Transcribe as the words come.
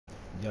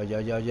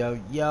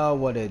Yo,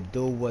 what it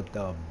do, what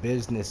the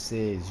business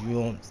is, you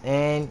know what I'm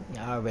saying?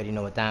 Y'all already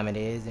know what time it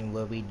is and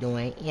what we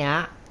doing,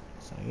 yeah.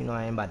 So, you know,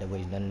 I ain't about to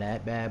waste none of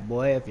that, bad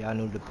boy. If y'all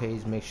new to the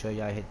page, make sure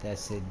y'all hit that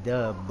sit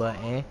dub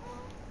button. You know what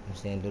I'm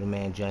saying? Little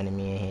man joining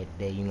me in here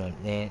today, you know what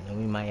I'm saying? And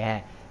we might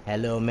have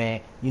little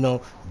man, you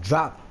know,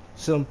 drop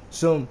some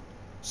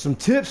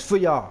tips for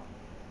y'all.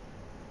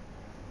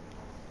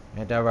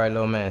 Ain't that right,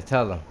 little man?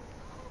 Tell him.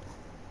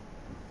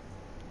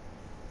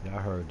 Y'all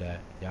heard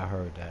that. Y'all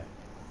heard that.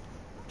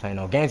 Playing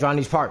no games around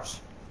these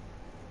parts.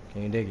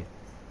 Can you dig it?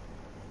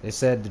 They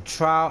said the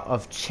trial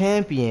of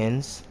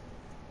champions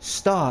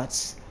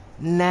starts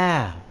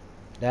now.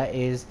 That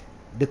is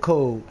the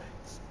code.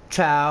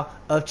 Trial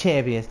of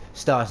champions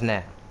starts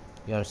now.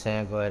 You know what I'm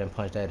saying? Go ahead and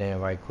punch that in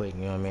right quick.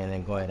 You know what I mean?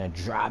 And go ahead and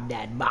drop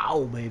that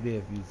ball, baby.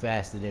 If you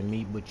faster than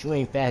me, but you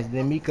ain't faster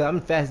than me, cause I'm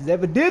the fastest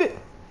ever did it.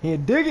 You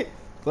dig it?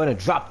 Go ahead and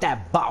drop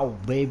that ball,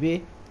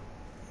 baby.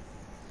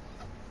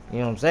 You know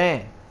what I'm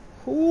saying?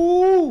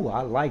 Ooh,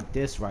 I like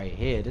this right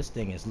here. This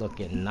thing is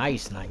looking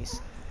nice. I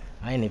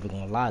ain't even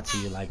gonna lie to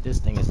you. Like, this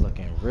thing is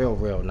looking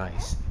real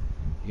nice.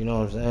 You know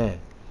what I'm saying?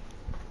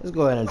 Let's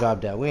go ahead and drop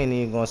that. We ain't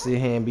even gonna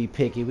sit here and be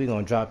picky. We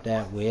gonna drop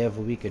that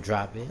wherever we could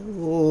drop it.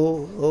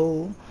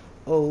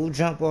 Oh,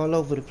 jump all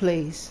over the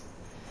place.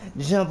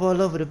 Jump all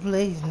over the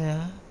place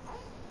now.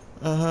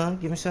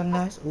 Give me something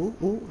nice.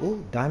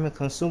 Ooh. Diamond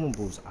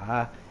consumables.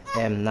 I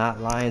am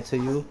not lying to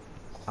you.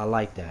 I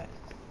like that.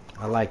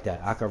 I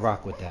could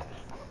rock with that.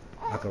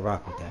 You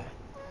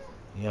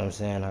know what I'm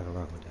saying? I can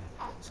rock with that.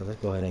 So let's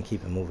go ahead and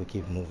keep it moving.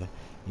 You know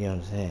what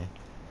I'm saying?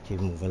 Keep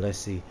it moving. Let's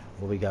see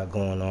what we got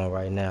going on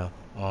right now.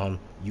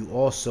 You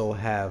also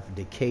have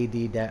the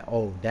KD that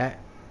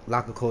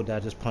locker code that I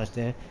just punched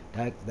in.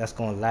 That's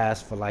gonna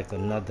last for like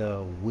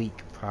another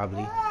week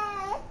probably.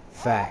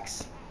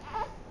 Facts.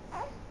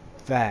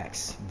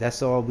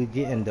 That's all we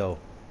getting though.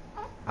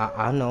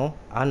 I know.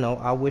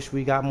 I wish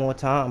we got more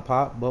time,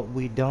 Pop, but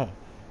we don't.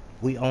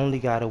 We only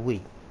got a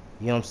week.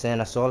 You know what I'm saying?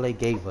 That's all they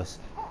gave us.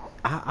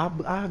 I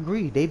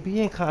agree. They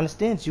being kind of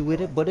stingy with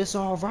it, but it's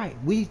all right.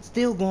 We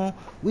gonna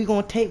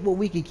take what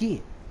we can get.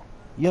 You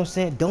know what I'm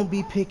saying? Don't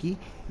be picky.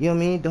 You know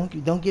what I mean?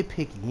 Don't get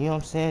picky. You know what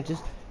I'm saying?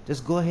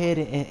 Just go ahead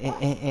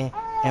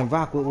and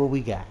rock with what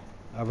we got.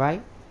 All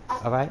right.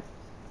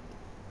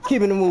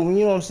 Keeping it moving.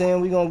 You know what I'm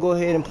saying? We gonna go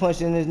ahead and punch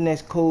in this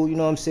next code. You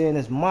know what I'm saying?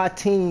 It's my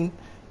team.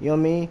 You know what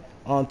I mean?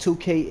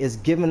 2K is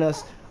giving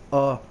us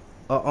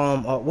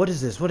what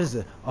is this?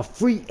 A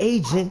free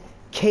agent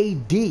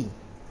KD.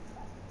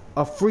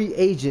 A free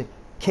agent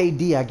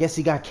KD. I guess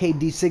he got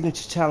KD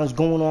signature challenge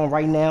going on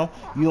right now.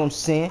 You know what I'm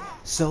saying?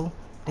 So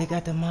they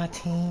got the my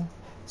team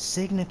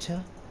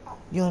signature.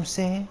 You know what I'm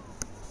saying?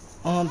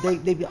 They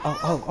be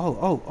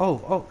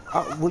well,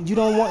 you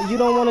don't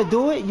want to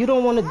do it? You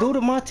don't want to do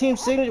the my team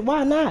signature?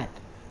 Why not?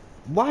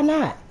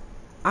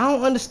 I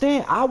don't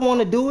understand. I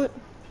want to do it.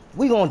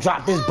 We gonna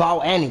drop this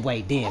ball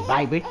anyway then,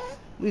 baby.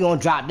 We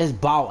gonna drop this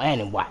ball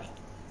anyway. You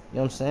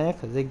know what I'm saying?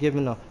 Cause they're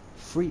giving a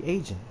free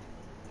agent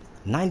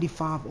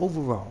 95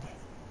 overall.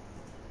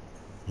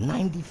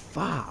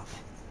 95.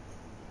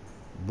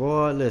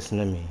 Boy, listen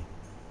to me.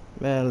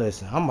 Man,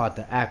 listen, I'm about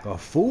to act a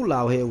fool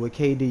out here with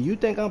KD. You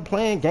think I'm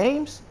playing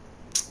games?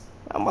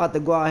 I'm about to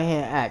go out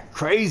here and act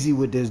crazy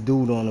with this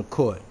dude on the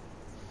court.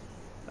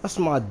 That's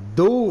my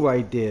dude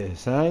right there,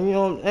 son. You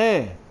know what I'm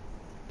saying?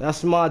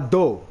 That's my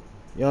dude.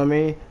 You know what I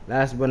mean?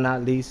 Last but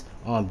not least,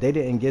 they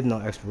didn't give no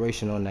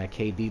expiration on that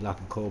KD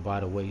locker code, by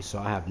the way, so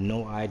I have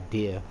no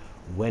idea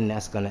when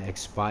that's gonna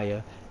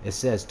expire. It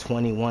says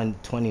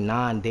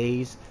 29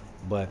 days,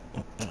 but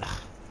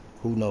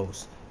who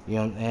knows? You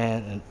know what I'm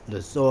saying? And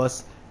the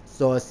source,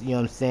 you know what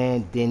I'm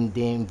saying,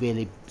 didn't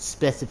really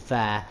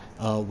specify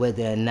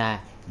whether or not,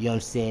 you know what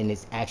I'm saying,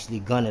 it's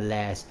actually gonna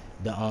last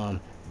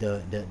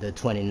the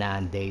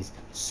 29 days.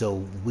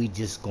 So we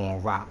just gonna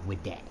rock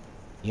with that.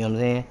 You know what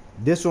I'm saying?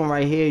 This one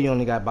right here, you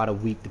only got about a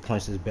week to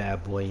punch this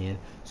bad boy in.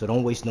 So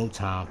don't waste no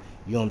time.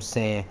 You know what I'm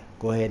saying?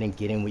 Go ahead and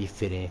get in where you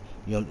fit in.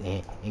 You know what I'm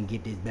saying? And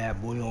get this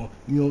bad boy on.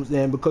 You know what I'm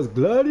saying? Because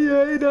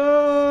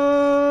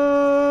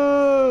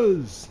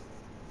Gladiators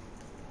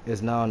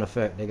is now in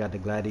effect. They got the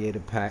Gladiator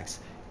packs.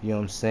 You know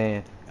what I'm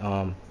saying?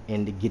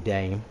 In the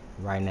game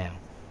right now.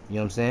 You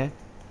know what I'm saying?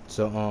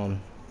 So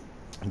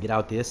get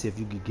out there, see if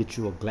you could get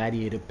you a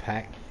Gladiator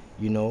pack.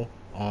 You know,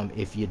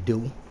 if you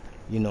do,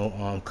 you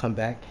know, come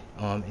back.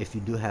 If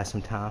you do have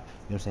some time, you know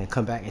what I'm saying,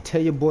 come back and tell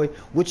your boy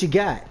what you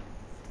got.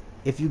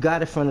 If you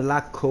got it from the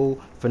lock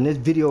code from this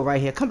video right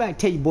here, come back and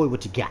tell your boy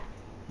what you got.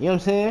 You know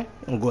what I'm saying?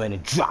 I'm gonna go ahead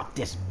and drop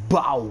this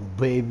ball,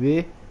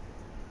 baby.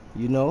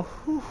 You know,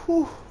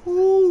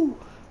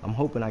 I'm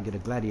hoping I get a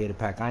Gladiator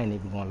pack. I ain't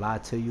even gonna lie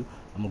to you.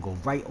 I'm gonna go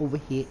right over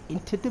here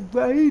into the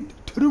right,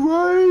 to the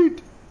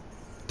right.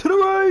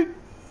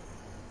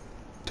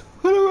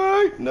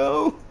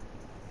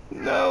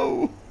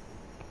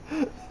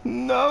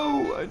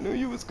 No, I knew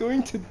you was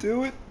going to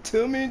do it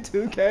to me,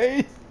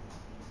 2K.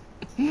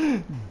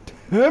 Damn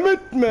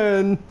it,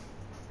 man.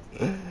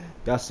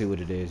 Y'all see what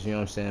it is, you know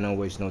what I'm saying? Don't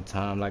waste no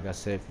time. Like I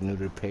said, if you're new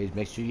to the page,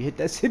 make sure you hit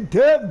that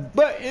subscribe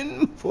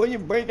button before you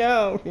break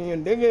out.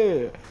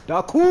 Nigga,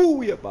 Daku,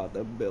 we about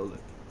to build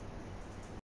it.